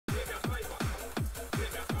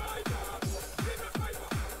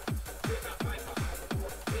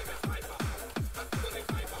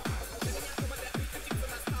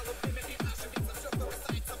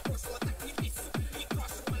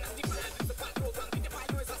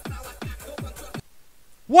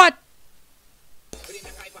What?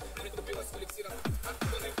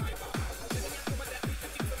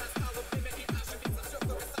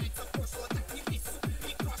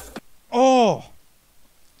 Oh!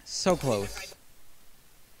 So close.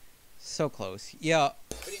 So close. Yeah,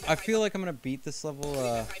 I feel like I'm gonna beat this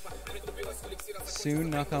level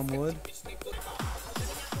soon, knock on wood.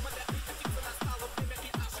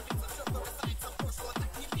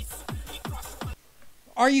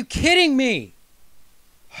 Are you kidding me?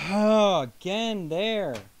 Oh, again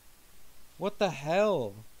there. What the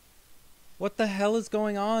hell? What the hell is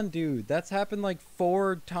going on, dude? That's happened like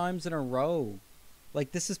 4 times in a row.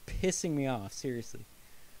 Like, this is pissing me off, seriously.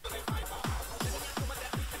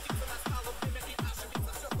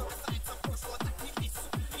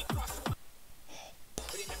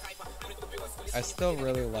 I still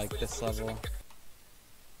really like this level.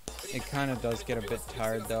 It kind of does get a bit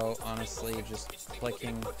tired though, honestly, just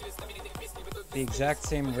clicking the exact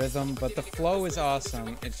same rhythm, but the flow is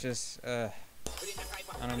awesome. It's just, I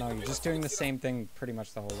don't know, you're just doing the same thing pretty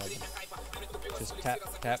much the whole level. Just tap,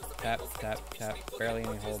 tap, tap, tap, tap, barely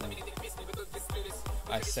any holding.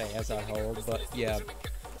 I say as I hold, but yeah,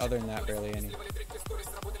 other than that, barely any.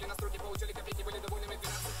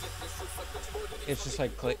 It's just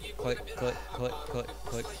like click, click, click, click, click,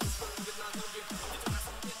 click.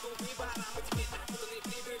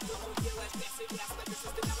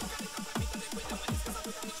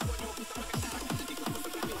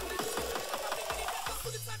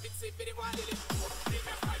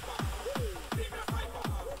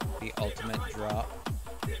 The ultimate drop.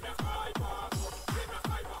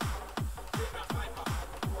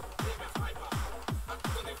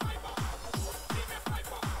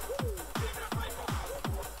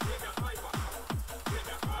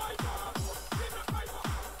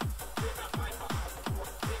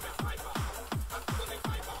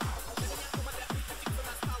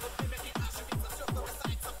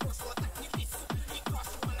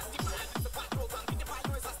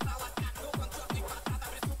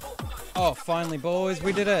 Oh, finally, boys,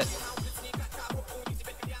 we did it.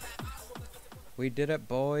 We did it,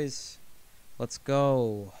 boys. Let's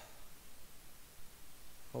go.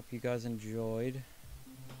 Hope you guys enjoyed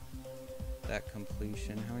that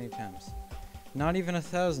completion. How many attempts? Not even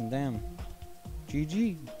 1,000, damn.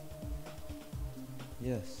 GG.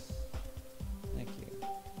 Yes. Thank you.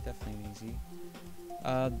 Definitely easy.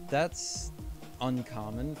 That's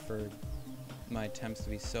uncommon for my attempts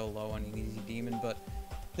to be so low on an easy demon, but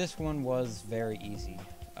this one was very easy.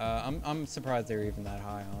 I'm surprised they were even that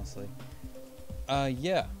high, honestly.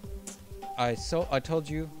 Yeah. I told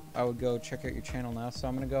you I would go check out your channel now, so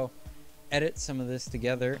I'm gonna go edit some of this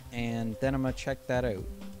together, and then I'm gonna check that out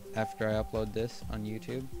after I upload this on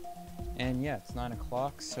YouTube. And yeah, it's 9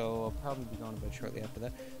 o'clock, so I'll probably be going to bed shortly after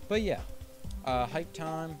that. But yeah, hype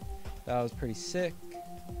time. That was pretty sick.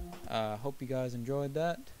 Hope you guys enjoyed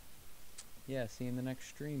that. Yeah, see you in the next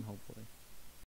stream, hopefully.